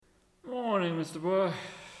morning, Mr. Boy.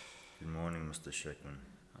 Good morning, Mr. Shakeman.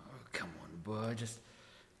 Oh, come on, boy. Just,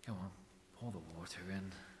 come on. Pour the water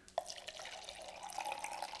in.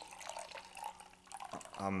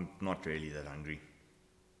 I'm not really that hungry.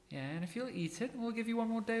 Yeah, and if you'll eat it, we'll give you one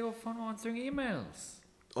more day off on answering emails.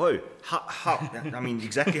 Oh, how? I mean,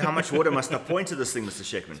 exactly how much water must I pour into this thing, Mr.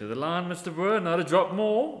 Shakeman? To the line, Mr. Boy. Not a drop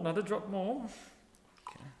more. Not a drop more.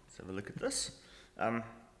 Okay, let's have a look at this.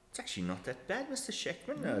 It's actually not that bad, Mr.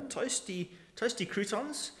 Shakeman. Toasty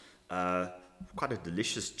croutons. Quite a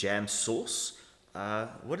delicious jam sauce.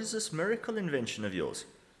 What is this miracle invention of yours?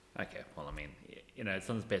 Okay, well, I mean, it's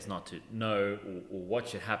sometimes best not to know or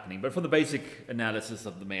watch it happening, but for the basic analysis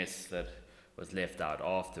of the mess that was left out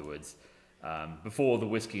afterwards, before the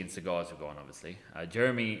whiskey and cigars were gone, obviously,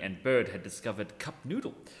 Jeremy and Bird had discovered cup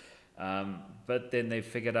noodle, but then they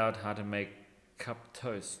figured out how to make cup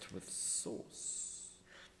toast with sauce.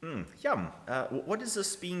 Yum. What is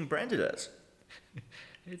this being branded as?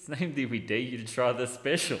 It's named the We Dare You to Try This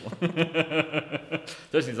Special.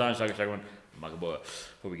 Just in time, before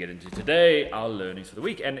we get into today, our learnings for the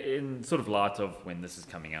week. And in sort of light of when this is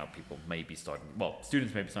coming out, people may be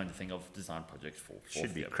students may be starting to think of design projects for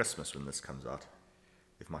Should be Christmas when this comes out,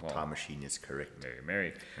 if my time machine is correct.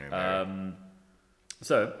 Merry.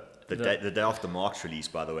 The day after Mark's release,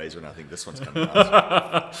 by the way, is when I think this one's coming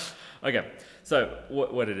out. Okay, so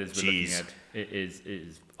what it is we're Cheese. looking at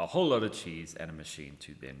is a whole lot of cheese and a machine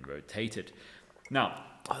to then rotate it. Now,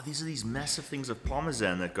 These are these massive things of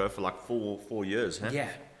Parmesan that go for like four years, huh? yeah.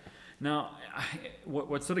 Now,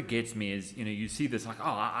 what sort of gets me is, you see this like,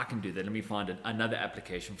 I can do that. Let me find another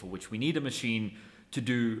application for which we need a machine to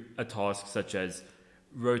do a task such as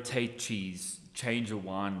rotate cheese, change a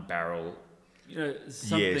wine barrel,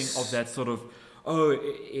 something Yes. of that sort of,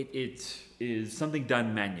 it is something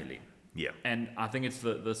done manually. Yeah. And I think it's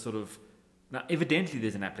the sort of, now evidently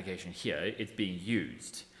there's an application here, it's being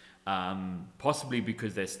used, possibly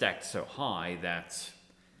because they're stacked so high that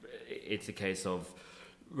it's a case of,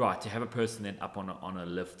 right, to have a person then up on a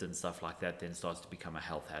lift and stuff like that then starts to become a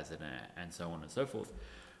health hazard and so on and so forth.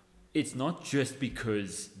 It's not just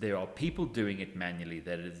because there are people doing it manually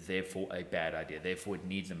that it is therefore a bad idea, therefore it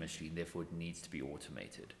needs a machine, therefore it needs to be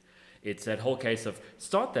automated. It's that whole case of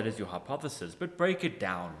start that as your hypothesis, but break it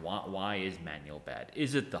down. Why is manual bad?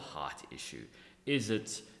 Is it the height issue? Is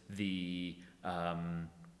it the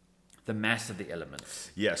mass of the elements?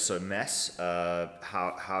 Yeah, so mass,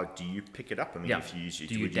 how do you pick it up? I mean, if you use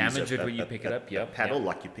do you damage it when you pick it up? A paddle,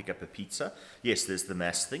 like you pick up a pizza. Yes, there's the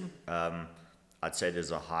mass thing. I'd say there's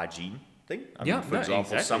a hygiene thing. For example,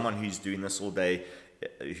 exactly. Someone who's doing this all day,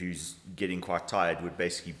 who's getting quite tired, would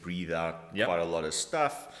basically breathe out quite a lot of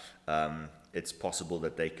stuff. It's possible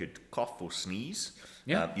that they could cough or sneeze.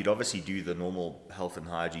 You'd obviously do the normal health and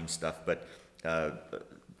hygiene stuff, but a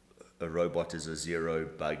robot is a zero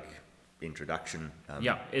bug introduction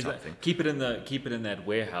type thing. Keep it in that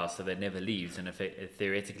warehouse so that it never leaves, and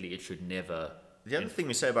theoretically it should never. The other thing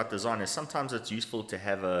we say about design is sometimes it's useful to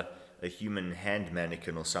have a human hand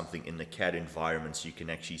mannequin or something in the CAD environment so you can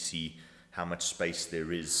actually see how much space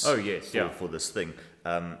there is for this thing.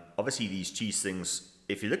 Obviously these cheese things,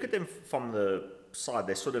 if you look at them from the side,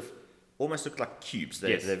 they sort of almost look like cubes.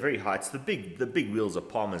 They're very high. It's the big wheels of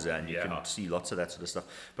Parmesan. You can see lots of that sort of stuff.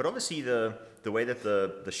 But obviously the way that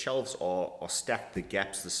the shelves are stacked, the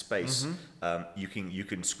gaps, the space, you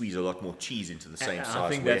can squeeze a lot more cheese into the same size warehouse. I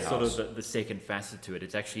think that's sort of the second facet to it.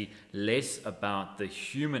 It's actually less about the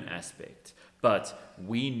human aspect, but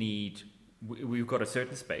we've got a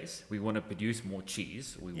certain space. We want to produce more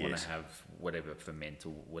cheese. We want to have whatever ferment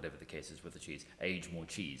or whatever the case is with the cheese, age more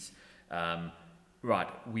cheese. Right,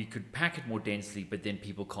 we could pack it more densely, but then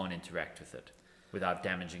people can't interact with it without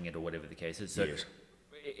damaging it or whatever the case is. So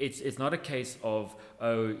it's not a case of,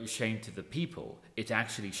 shame to the people. It's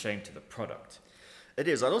actually shame to the product. It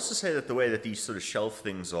is. I'd also say that the way that these sort of shelf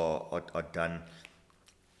things are done,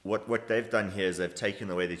 what they've done here is they've taken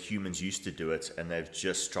the way that humans used to do it and they've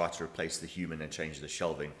just tried to replace the human and change the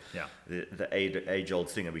shelving. Yeah. The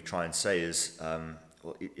age-old thing that we try and say is,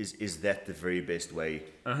 is that the very best way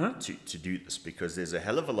to do this? Because there's a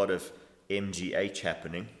hell of a lot of MGH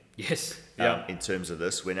happening. Yes. In terms of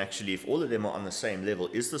this, when actually if all of them are on the same level,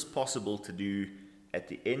 is this possible to do at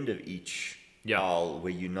the end of each aisle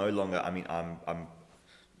where you no longer, I'm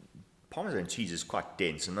Parmesan cheese is quite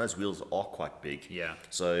dense and those wheels are quite big. Yeah.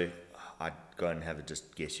 So I'd go and have a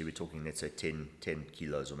just guess. You were talking, let's say 10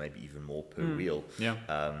 kilos or maybe even more per wheel. Yeah.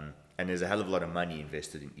 And there's a hell of a lot of money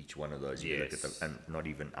invested in each one of those. You look at Yes. and not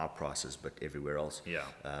even our prices, but everywhere else. Yeah.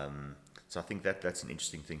 So I think that's an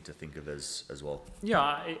interesting thing to think of as well.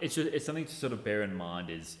 Yeah, it's something to sort of bear in mind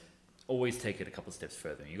is always take it a couple steps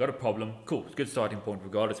further. You got a problem, cool, it's a good starting point,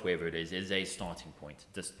 regardless wherever it is a starting point.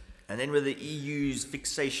 And then with the EU's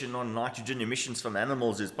fixation on nitrogen emissions from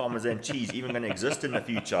animals, is Parmesan cheese even going to exist in the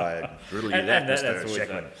future? I riddle you that, Mr.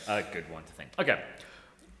 Sheckman. A good one to think. Okay,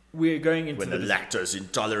 we're going into when the lactose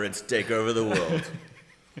intolerant take over the world.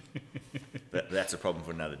 That's a problem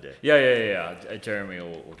for another day. Yeah. Jeremy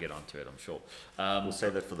will get onto it, I'm sure. We'll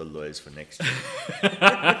save that for the lawyers for next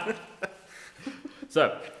year.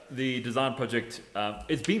 So, the design project,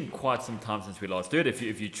 it's been quite some time since we last did it.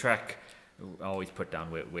 If you track, I always put down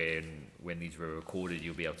when these were recorded,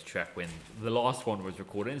 you'll be able to track when the last one was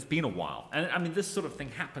recorded. And it's been a while. And I mean, this sort of thing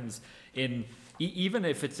happens in, even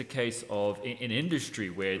if it's a case of in industry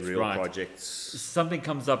where it's real projects. Something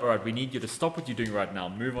comes up, all right, we need you to stop what you're doing right now,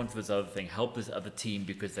 move on to this other thing, help this other team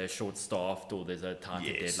because they're short-staffed or there's a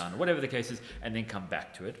tighter deadline or whatever the case is, and then come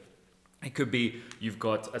back to it. It could be you've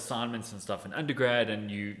got assignments and stuff in undergrad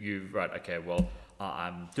and you right, okay, well,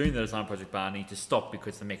 I'm doing the design project, but I need to stop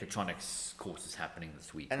because the mechatronics course is happening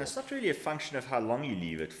this week. And it's not really a function of how long you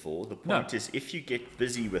leave it for. The point is, if you get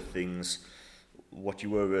busy with things, what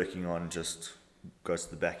you were working on just goes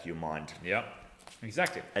to the back of your mind. Yeah,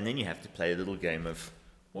 exactly. And then you have to play a little game of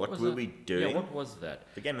what were we doing? Yeah, what was that?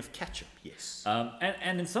 The game of catch-up, yes.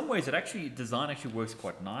 And in some ways, design actually works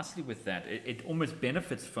quite nicely with that. It almost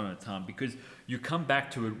benefits from the time because you come back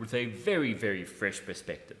to it with a very, very fresh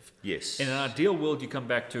perspective. Yes. In an ideal world, you come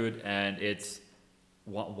back to it and it's,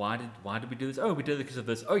 why did we do this? Oh, we did it because of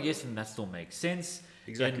this. Oh, yes, and that still makes sense.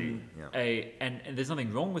 Exactly. And there's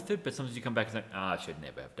nothing wrong with it, but sometimes you come back and say, I should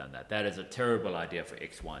never have done that. That is a terrible idea for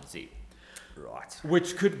X, Y, and Z. Right.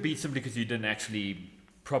 Which could be simply because you didn't actually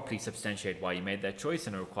properly substantiate why you made that choice,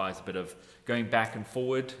 and it requires a bit of going back and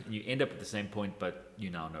forward, and you end up at the same point, but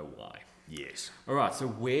you now know why. Yes. All right, so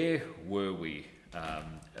where were we?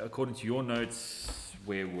 According to your notes,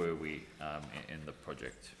 where were we in the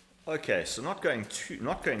project? Okay, so not going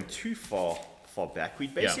too far back. We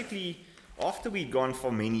basically, after we'd gone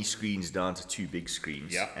from many screens down to 2 big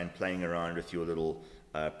screens, and playing around with your little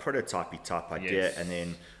prototypey type idea, and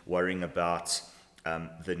then worrying about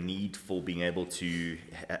the need for being able to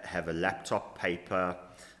have a laptop, paper,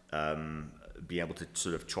 be able to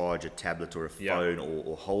sort of charge a tablet or a phone,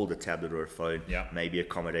 or hold a tablet or a phone, maybe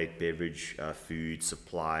accommodate beverage, food,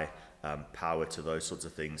 supply, power to those sorts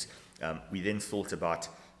of things. We then thought about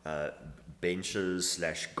benches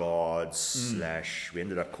 / guards / we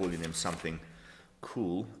ended up calling them something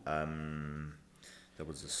cool. There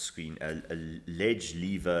was a screen, a ledge,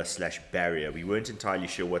 lever / barrier. We weren't entirely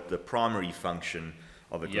sure what the primary function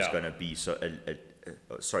of it was going to be. So,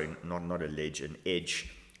 sorry, not a ledge, an edge,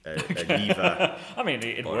 a lever. I mean,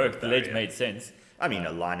 it worked. The ledge made sense. I mean,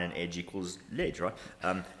 a line and edge equals ledge, right?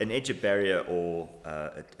 An edge, a barrier, or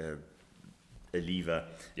a lever.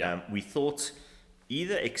 We thought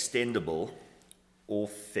either extendable or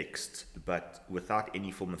fixed, but without any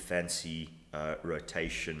form of fancy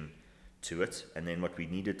rotation to it. And then what we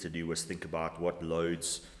needed to do was think about what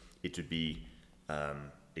loads it would be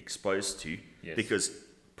exposed to. Because,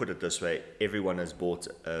 put it this way, everyone has bought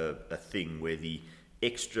a thing where the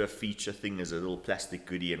extra feature thing is a little plastic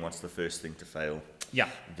goodie, and what's the first thing to fail?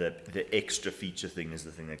 The extra feature thing is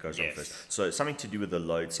the thing that goes on first. So something to do with the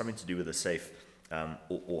load, something to do with the safe,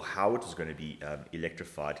 or how it was going to be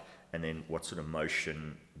electrified, and then what sort of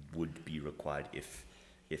motion would be required, if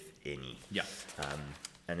any.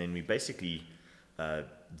 And then we basically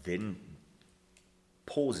then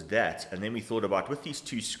paused that, and then we thought about, with these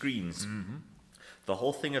 2 screens, the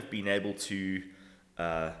whole thing of being able to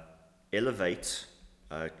elevate,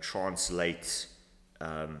 translate,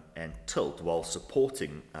 and tilt while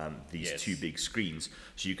supporting these 2 big screens.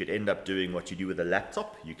 So you could end up doing what you do with a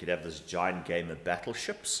laptop. You could have this giant game of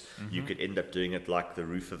battleships. You could end up doing it like the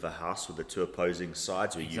roof of a house with the 2 opposing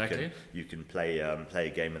sides, where you can play a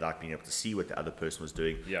game without being able to see what the other person was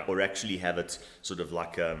doing, or actually have it sort of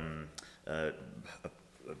like a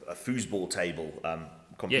foosball table,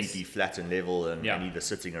 completely flat and level, and either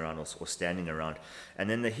sitting around or standing around. And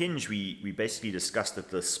then the hinge, we basically discussed that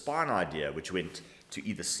the spine idea, which went to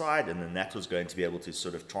either side, and then that was going to be able to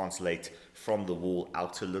sort of translate from the wall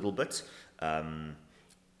out a little bit.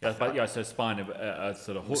 So spine,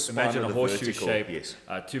 sort of imagine a horseshoe shape,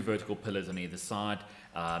 2 vertical pillars on either side,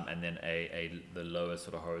 and then the lower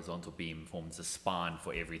sort of horizontal beam forms a spine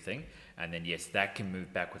for everything. And then that can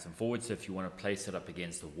move backwards and forwards. So if you want to place it up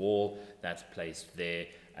against the wall, that's placed there,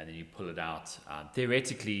 and then you pull it out.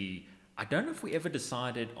 Theoretically, I don't know if we ever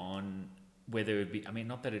decided on whether it would be, I mean,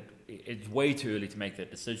 not that it's way too early to make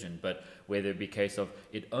that decision, but whether it be a case of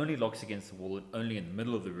it only locks against the wall, only in the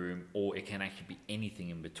middle of the room, or it can actually be anything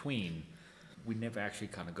in between. we never actually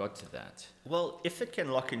kind of got to that. Well, if it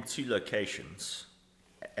can lock in two locations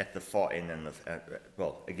at the far end and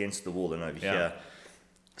against the wall and over here,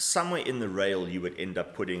 somewhere in the rail you would end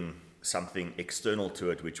up putting something external to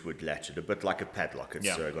it which would latch it, a bit like a padlock.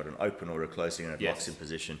 It's got an open or a closing and it locks in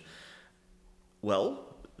position.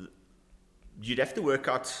 Well, you'd have to work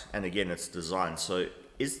out, and again, it's design. So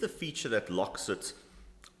is the feature that locks it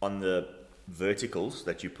on the verticals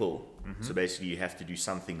that you pull? So basically you have to do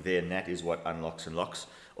something there, and that is what unlocks and locks.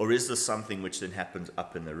 Or is this something which then happens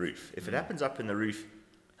up in the roof? If it happens up in the roof,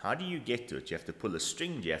 how do you get to it? Do you have to pull a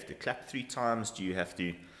string? Do you have to clap 3 times? Do you have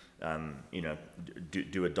to,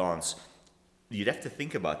 do a dance? You'd have to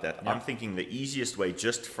think about that. I'm thinking the easiest way,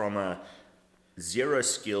 just from a zero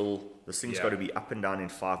skill, this thing's got to be up and down in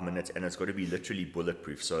 5 minutes, and it's got to be literally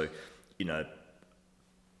bulletproof. So,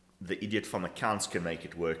 the idiot from accounts can make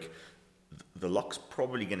it work. The lock's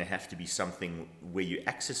probably going to have to be something where you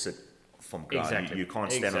access it from ground. Exactly. You can't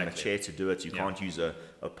stand on a chair to do it. You can't use a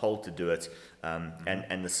pole to do it.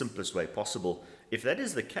 And the simplest way possible. If that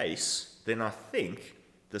is the case, then I think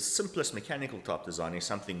the simplest mechanical type design is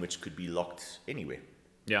something which could be locked anywhere.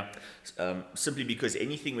 Yeah. Simply because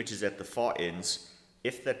anything which is at the far ends,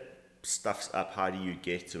 if that stuff's up, how do you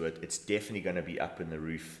get to it? It's definitely going to be up in the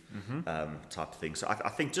roof type thing. So I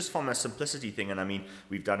think just from a simplicity thing, and I mean,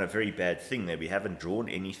 we've done a very bad thing there. We haven't drawn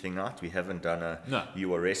anything out. We haven't done a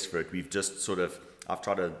URS for it. We've just I've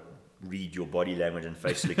tried to read your body language and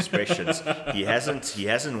facial expressions. He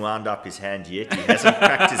hasn't wound up his hand yet. He hasn't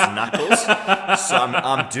cracked his knuckles. So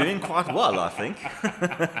I'm doing quite well, I think.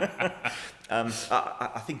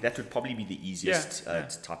 I think that would probably be the easiest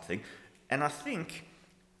type thing. And I think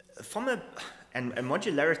and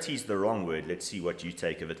modularity is the wrong word. Let's see what you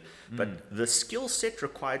take of it. But the skill set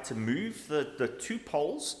required to move the 2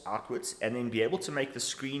 poles outwards and then be able to make the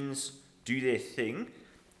screens do their thing,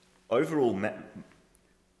 overall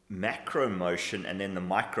macro motion, and then the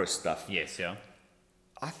micro stuff. Yes, yeah.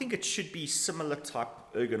 I think it should be similar type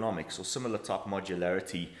ergonomics or similar type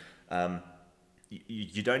modularity.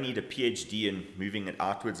 You don't need a PhD in moving it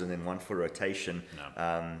outwards and then one for rotation.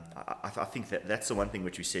 No. I think that's the one thing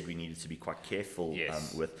which we said we needed to be quite careful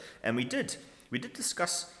with. And we did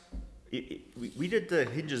discuss, we did the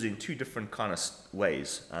hinges in 2 different kind of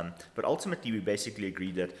ways. But ultimately we basically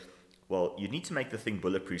agreed that, well, you need to make the thing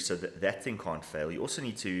bulletproof so that thing can't fail. You also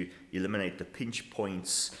need to eliminate the pinch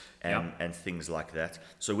points and things like that.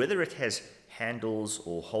 So whether it has handles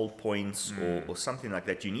or hold points or something like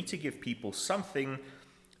that, you need to give people something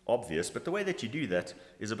obvious. But the way that you do that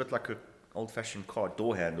is a bit like a old-fashioned car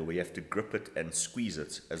door handle where you have to grip it and squeeze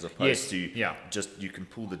it, as opposed to just you can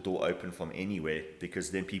pull the door open from anywhere,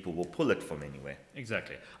 because then people will pull it from anywhere.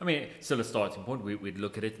 Exactly. I mean, still a starting point. We'd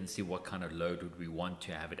look at it and see what kind of load would we want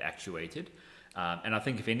to have it actuated. And I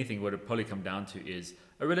think if anything, what it probably come down to is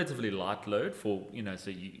a relatively light load for,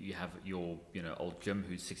 so you have your, old Jim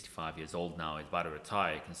who's 65 years old now, is about to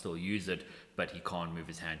retire, can still use it, but he can't move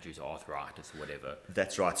his hand due to arthritis or whatever.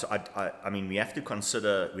 That's right. So I mean, we have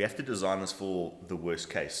to design this for the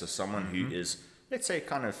worst case. So someone who is, let's say,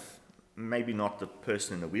 kind of maybe not the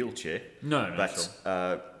person in the wheelchair, but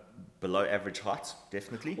sure. Below average height,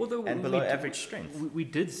 definitely, and below average strength. We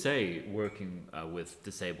did say working with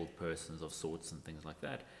disabled persons of sorts and things like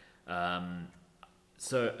that.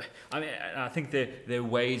 So, I mean, I think there are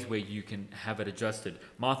ways where you can have it adjusted.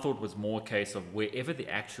 My thought was more a case of wherever the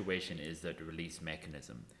actuation is, that release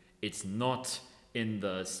mechanism, it's not in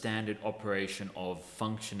the standard operation of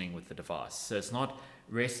functioning with the device. So it's not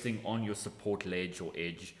resting on your support ledge or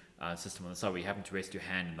edge system on the side where you happen to rest your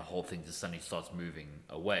hand and the whole thing just suddenly starts moving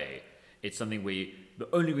away. It's something where the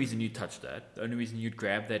only reason you touch that, the only reason you'd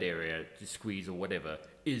grab that area to squeeze or whatever,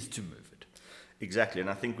 is to move it. Exactly, and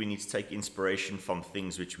I think we need to take inspiration from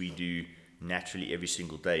things which we do naturally every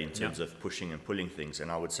single day in terms of pushing and pulling things.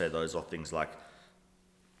 And I would say those are things like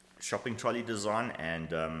shopping trolley design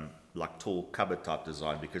and like tall cupboard type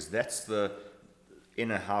design, because that's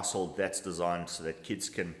in a household that's designed so that kids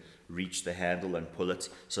can reach the handle and pull it.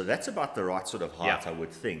 So that's about the right sort of height, I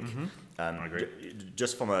would think. I agree.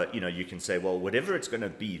 Just from a, you can say, well, whatever it's going to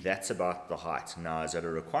be, that's about the height. Now, is that a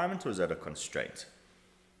requirement or is that a constraint?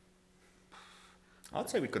 I'd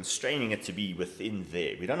say we're constraining it to be within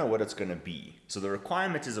there. We don't know what it's going to be. So the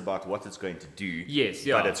requirement is about what it's going to do. Yes,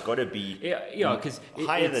 yeah. But it's got to be because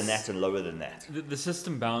higher than that and lower than that. The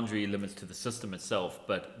system boundary limits to the system itself,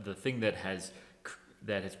 but the thing that has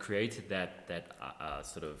created that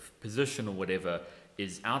sort of position or whatever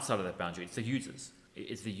is outside of that boundary. It's the users.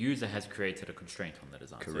 It's the user has created a constraint on the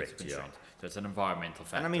design. Correct. So it's a constraint. So it's an environmental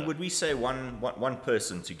factor. And I mean, would we say one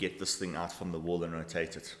person to get this thing out from the wall and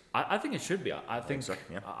rotate it? I think it should be. I think so,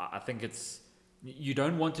 yeah. I think it's You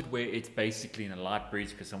don't want it where it's basically in a light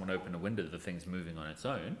breeze because someone opened a window, the thing's moving on its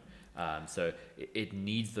own. So it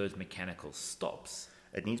needs those mechanical stops.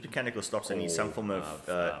 It needs mechanical stops and needs some form of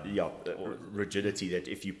rigidity that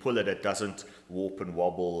if you pull it, it doesn't warp and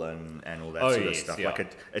wobble and all that sort of stuff. Yeah.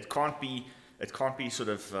 Like it can't be sort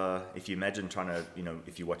of, if you imagine trying to,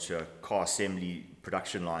 if you watch a car assembly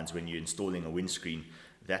production lines when you're installing a windscreen,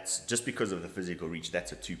 that's just because of the physical reach,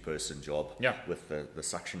 that's a 2-person job. Yeah. With the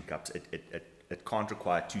suction cups. It can't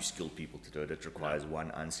require 2 skilled people to do it. It requires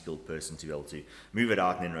 1 unskilled person to be able to move it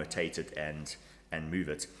out and then rotate it and move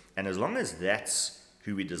it. And as long as that's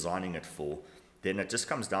who we're designing it for, then it just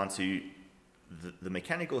comes down to the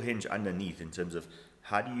mechanical hinge underneath in terms of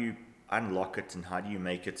how do you unlock it and how do you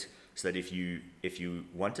make it so that if you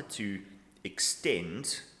wanted to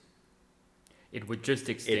extend, it would just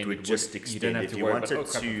extend. It would just extend. You don't have if to you wanted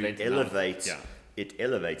to elevate, it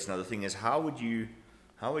elevates. Now the thing is, how would you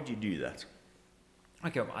do that?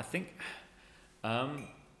 Okay, well, I think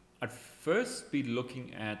I'd first be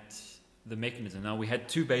looking at the mechanism. Now we had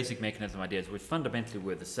 2 basic mechanism ideas, which fundamentally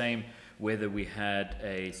were the same. Whether we had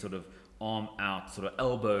a sort of arm out, sort of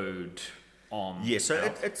elbowed arm. Yeah,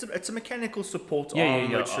 so it's a mechanical support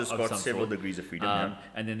arm which has got several degrees of freedom.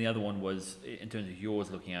 And then the other one was, in terms of yours,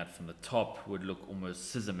 looking at from the top, would look almost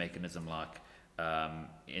scissor mechanism like,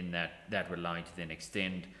 in that would allow you to then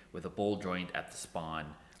extend with a ball joint at the spine.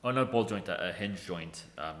 Oh, not ball joint, a hinge joint,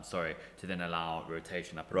 to then allow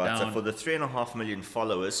rotation up and down. Right, so for the 3.5 million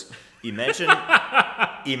followers, imagine,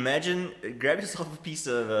 grab yourself a piece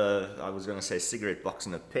of, I was going to say cigarette box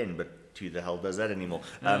and a pen, but who the hell does that anymore?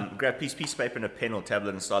 Grab a piece of paper and a pen or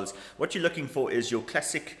tablet and stylus. What you're looking for is your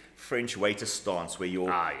classic French waiter stance, where your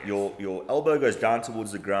elbow goes down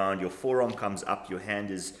towards the ground, your forearm comes up, your hand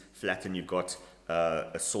is flat, and you've got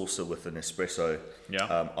a saucer with an espresso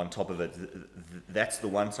on top of it. That's the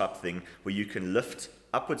one type thing where you can lift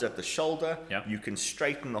upwards at the shoulder, you can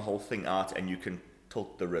straighten the whole thing out, and you can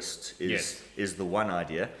tilt the wrist is the one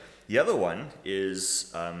idea. The other one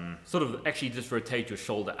is sort of actually just rotate your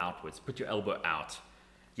shoulder outwards, put your elbow out.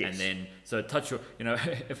 Yes. And then, so touch your,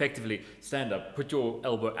 effectively stand up, put your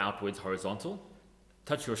elbow outwards horizontal,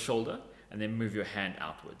 touch your shoulder, and then move your hand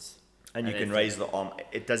outwards. And you can raise the arm.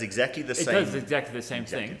 It does exactly the same. It does exactly the same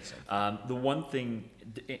thing. The one thing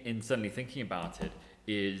in suddenly thinking about it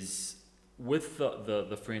is with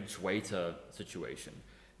the French waiter situation,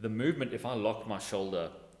 the movement, if I lock my shoulder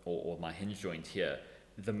or my hinge joint here,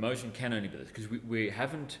 the motion can only be this because we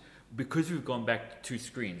haven't, because we've gone back to 2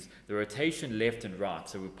 screens, the rotation left and right,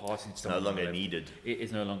 so we're passing it's no longer needed. It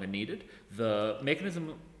is no longer needed. The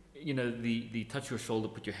mechanism, the touch your shoulder,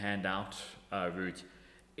 put your hand out route,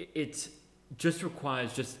 it just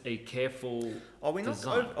requires just a careful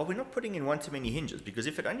design. Are we not putting in one too many hinges? Because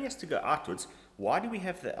if it only has to go outwards, why do we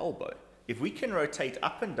have the elbow? If we can rotate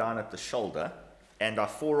up and down at the shoulder and our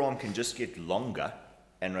forearm can just get longer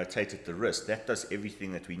and rotate at the wrist, that does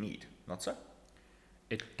everything that we need. Not so?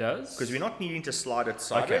 It does. Because we're not needing to slide it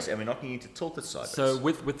sideways and we're not needing to tilt it sideways. So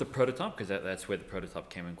with the prototype, because that's where the prototype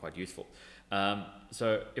came in quite useful.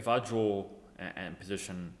 So if I draw and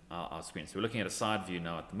position our screen. So we're looking at a side view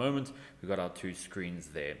now at the moment. We've got our 2 screens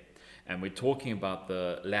there. And we're talking about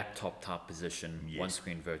the laptop type position, one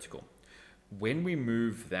screen vertical. When we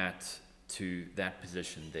move that to that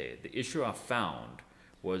position there, the issue I found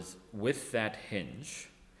was with that hinge,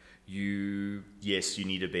 you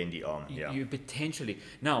need a bendy arm. You potentially.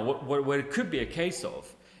 Now, what it could be a case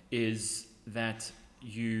of is that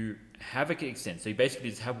you have a extent. So you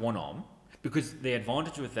basically just have one arm, because the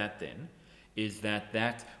advantage with that then is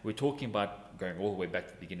that we're talking about going all the way back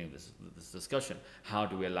to the beginning of this discussion. How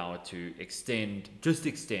do we allow it to extend, just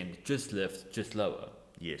lift, just lower?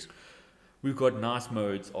 Yes. We've got nice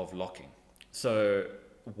modes of locking. So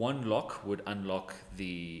one lock would unlock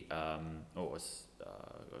the, there'd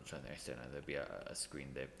be a screen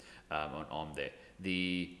there, an arm there.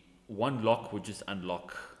 The one lock would just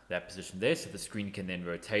unlock that position there, so the screen can then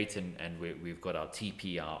rotate, and we've got our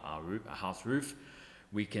TP, our house roof.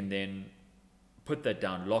 We can then put that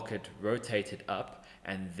down, lock it, rotate it up,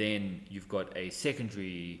 and then you've got a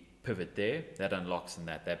secondary pivot there that unlocks, and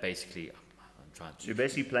that basically, so you're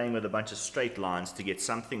basically playing with a bunch of straight lines to get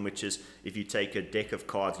something which is, if you take a deck of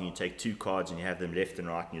cards and you take 2 cards and you have them left and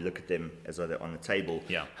right and you look at them as though they're on the table,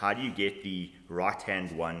 how do you get the right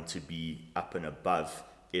hand one to be up and above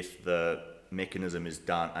if the mechanism is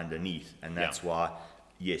down underneath? And that's why,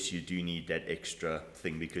 yes, you do need that extra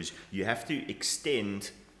thing, because you have to extend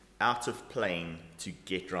out of plane to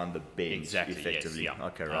get around the bend effectively. Yes,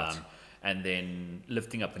 okay, right. And then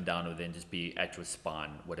lifting up and down would then just be at your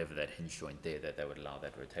spine, whatever that hinge joint there, that would allow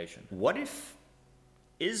that rotation. What if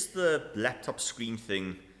is the laptop screen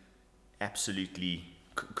thing absolutely...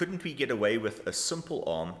 Couldn't we get away with a simple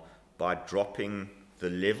arm by dropping the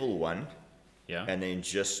level one and then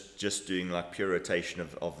just doing like pure rotation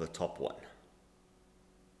of the top one?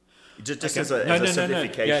 Just as a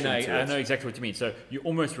simplification. I know exactly what you mean. So you're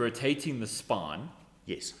almost rotating the spine.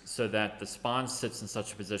 Yes. So that the spine sits in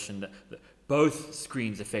such a position that both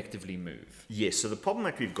screens effectively move. Yes. So the problem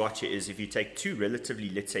that we've got here is if you take two relatively,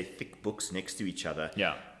 let's say, thick books next to each other.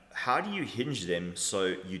 Yeah. How do you hinge them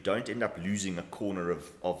so you don't end up losing a corner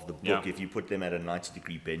of the book if you put them at a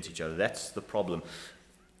 90-degree bend to each other? That's the problem.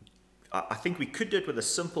 I think we could do it with a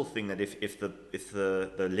simple thing that if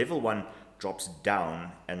the level one drops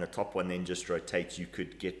down and the top one then just rotates, you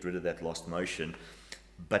could get rid of that lost motion.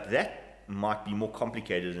 But that might be more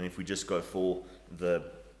complicated than if we just go for the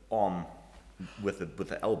arm with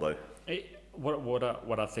the elbow.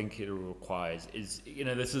 What I think it requires is,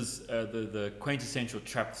 this is the quintessential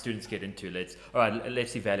trap students get into.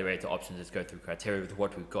 Let's evaluate the options. Let's go through criteria with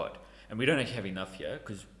what we've got. And we don't actually have enough here,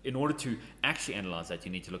 because in order to actually analyze that,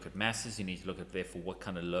 you need to look at masses. You need to look at, therefore, what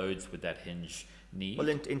kind of loads would that hinge need. Well,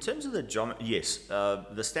 in terms of the geometry, yes.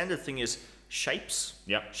 The standard thing is shapes.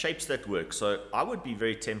 Yeah. Shapes that work. So I would be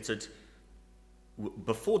very tempted,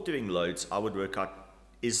 before doing loads, I would work out,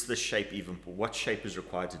 is the shape even, what shape is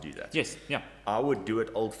required to do that? Yes, yeah. I would do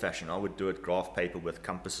it old-fashioned. I would do it graph paper with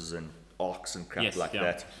compasses and arcs and crap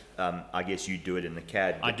that. I guess you do it in the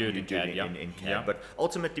CAD. I do it in CAD, in CAD. But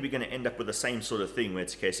ultimately, we're going to end up with the same sort of thing where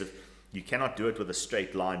it's a case of you cannot do it with a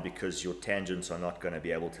straight line because your tangents are not going to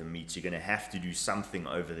be able to meet. So you're going to have to do something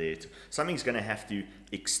over there. Something's going to have to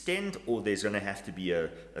extend, or there's going to have to be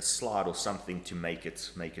a slide or something to make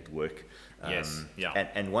it work.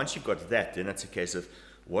 And once you've got that, then it's a case of,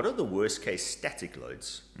 what are the worst case static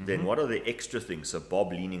loads? Mm-hmm. Then what are the extra things? So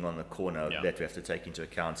Bob leaning on the corner that we have to take into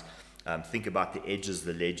account. Think about the edges,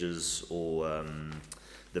 the ledges, or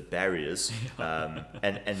the barriers.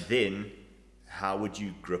 And then how would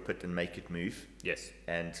you grip it and make it move? Yes.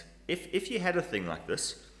 And if you had a thing like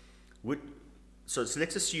this, so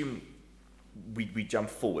let's assume we jump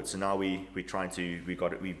forward. So now we've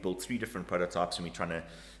built 3 different prototypes and we're trying to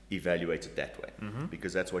evaluate it that way,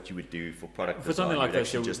 because that's what you would do for product design. Something like that,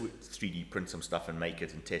 so just 3D print some stuff and make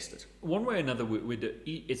it and test it. One way or another,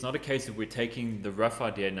 it's not a case of we're taking the rough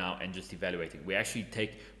idea now and just evaluating.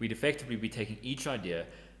 We'd effectively be taking each idea,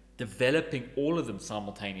 developing all of them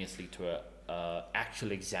simultaneously to a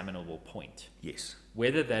actual examinable point. Yes.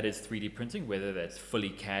 Whether that is 3D printing, whether that's fully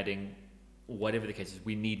CADing, whatever the case is,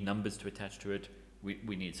 we need numbers to attach to it.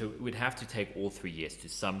 We need, so we'd have to take all 3 years to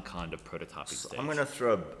some kind of prototyping stage. I'm going to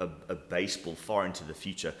throw a baseball far into the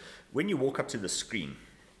future. When you walk up to the screen,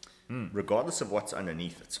 regardless of what's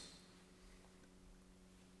underneath it,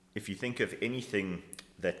 if you think of anything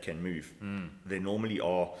that can move, there normally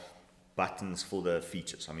are buttons for the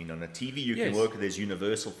features. I mean, on a TV you can work, there's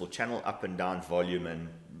universal for channel up and down, volume, and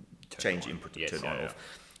change input to turn on off.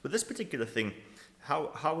 With this particular thing,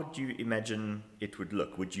 how would you imagine it would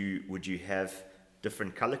look? Would you have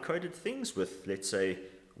different color-coded things with, let's say,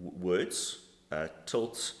 words,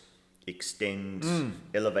 tilt, extend,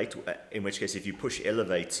 elevate, in which case if you push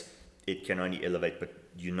elevate, it can only elevate, but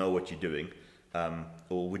you know what you're doing.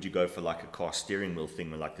 Or would you go for like a car steering wheel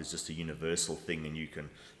thing where like there's just a universal thing and you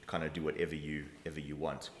can kind of do whatever you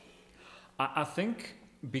want? I think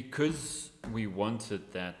because we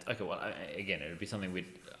wanted that, okay, well, again, it would be something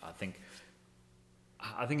I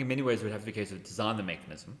think in many ways it would have to be a case of design the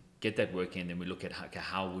mechanism, get that working, and then we look at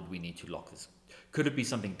how would we need to lock this. Could it be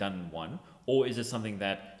something done in one, or is it something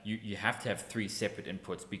that you have to have 3 separate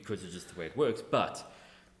inputs because it's just the way it works? But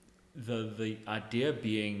the idea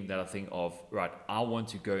being that I think of, right, I want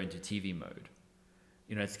to go into TV mode.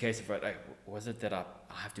 It's a case of, right, was it that I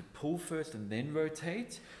have to pull first and then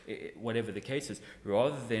rotate? Whatever the case is,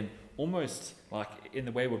 rather than almost like in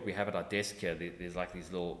the way what we have at our desk here, there's like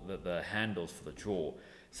these little, the handles for the drawer,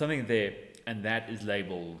 something there, and that is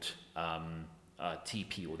labeled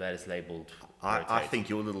TP, or that is labeled rotate. I think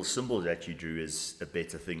your little symbol that you drew is a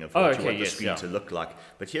better thing of what you want the screen to look like.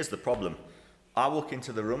 But here's the problem. I walk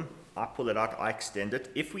into the room, I pull it out, I extend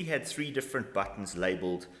it. If we had 3 different buttons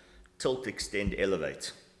labeled tilt, extend,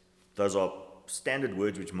 elevate, those are standard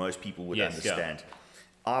words which most people would understand.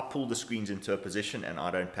 I pull the screens into a position and I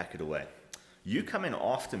don't pack it away. You come in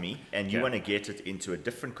after me and you want to get it into a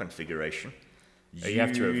different configuration. You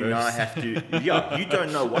have to reverse. Now have to, you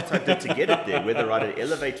don't know what I did to get it there, whether I did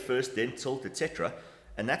elevate first, then tilt, etc.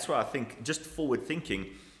 And that's why I think, just forward thinking,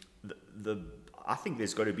 I think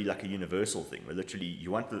there's got to be like a universal thing where literally you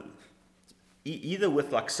want either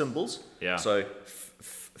with like symbols, so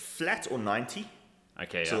flat or 90,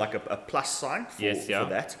 Okay. So like a plus sign for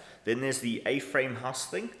that. Then there's the A-frame house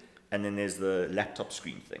thing, and then there's the laptop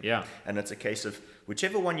screen thing. Yeah. And it's a case of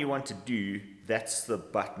whichever one you want to do, that's the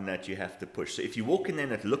button that you have to push. So if you walk in there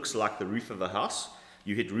and it looks like the roof of a house,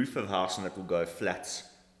 you hit roof of house and it will go flat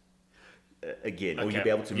again, or you'll be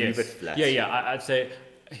able to move it flat. I'd say,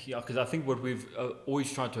 because I think what we've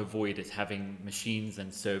always tried to avoid is having machines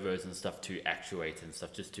and servos and stuff to actuate and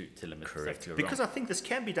stuff, just to limit stuff to because I think this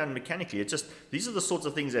can be done mechanically. It's just, these are the sorts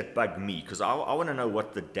of things that bug me, because I want to know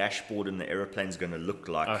what the dashboard in the aeroplane is going to look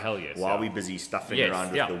like while we're busy stuffing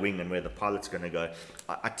around with the wing and where the pilot's going to go.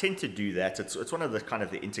 I tend to do that. It's one of the kind of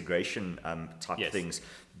the integration type things,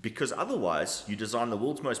 because otherwise you design the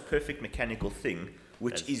world's most perfect mechanical thing,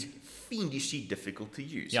 which is fiendishly difficult to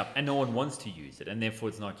use. Yeah, and no one wants to use it, and therefore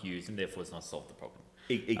it's not used, and therefore it's not solved the problem.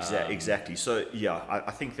 Exactly. So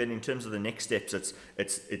I think then in terms of the next steps,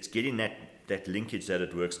 it's getting that linkage that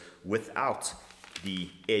it works without the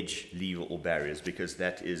edge, lever, or barriers, because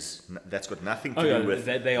that's got nothing to do with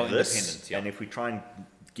they are this. Independent. Yeah. And if we try and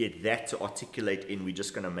get that to articulate in, we're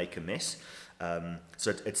just going to make a mess.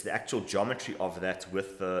 So it's the actual geometry of that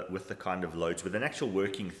with the kind of loads, with an actual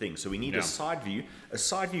working thing. So we need a side view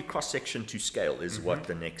cross section to scale is what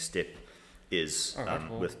the next step is,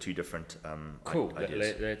 with two different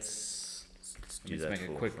ideas. Let's make a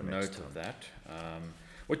quick note of that.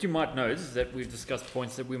 What you might notice is that we've discussed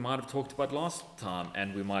points that we might have talked about last time,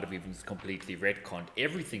 and we might have even completely retconned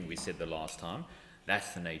everything we said the last time.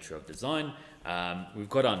 That's the nature of design. We've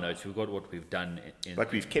got our notes. We've got what we've done.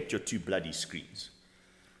 But we've kept your two bloody screens.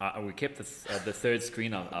 We kept the third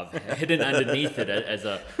screen. I've hidden underneath it as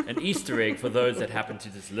an Easter egg for those that happen to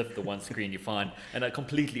just lift the one screen you find, and a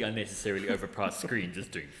completely unnecessarily overpriced screen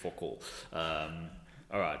just doing fuck all.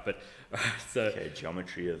 All right,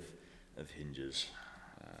 geometry of hinges.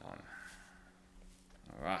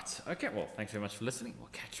 All right. Okay. Well, thanks very much for listening. We'll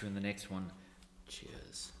catch you in the next one.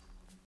 Cheers.